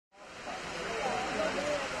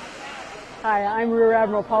Hi, I'm Rear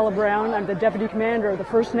Admiral Paula Brown. I'm the Deputy Commander of the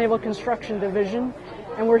 1st Naval Construction Division,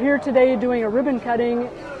 and we're here today doing a ribbon cutting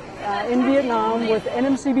in Vietnam with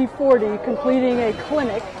NMCB 40, completing a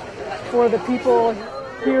clinic for the people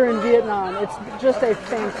here in Vietnam. It's just a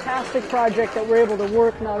fantastic project that we're able to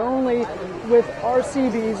work not only with our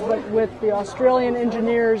Seabees, but with the Australian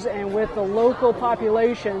engineers and with the local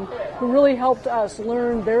population who really helped us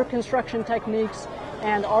learn their construction techniques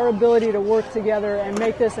and our ability to work together and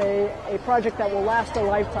make this a project that will last a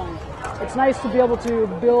lifetime. It's nice to be able to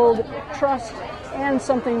build trust and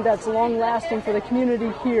something that's long-lasting for the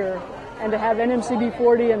community here, and to have NMCB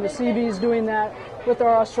 40 and the Seabees doing that with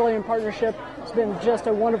our Australian partnership. It's been just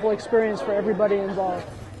a wonderful experience for everybody involved.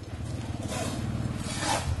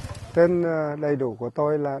 Tên đầy đủ của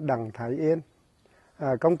tôi là Đặng Thái Yên.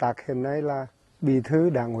 Công tác hiện nay là Bí thư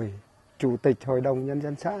Đảng ủy, Chủ tịch Hội đồng Nhân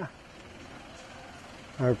dân xã.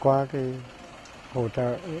 Qua cái hỗ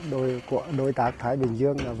trợ của đối tác Thái Bình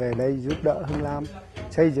Dương là về đây giúp đỡ Hưng Lam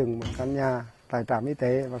xây dựng một căn nhà tại trạm y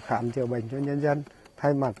tế và khám chữa bệnh cho nhân dân.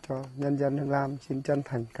 Thay mặt cho nhân dân Hưng Lam xin chân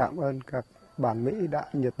thành cảm ơn các bạn Mỹ đã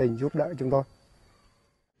nhiệt tình giúp đỡ chúng tôi.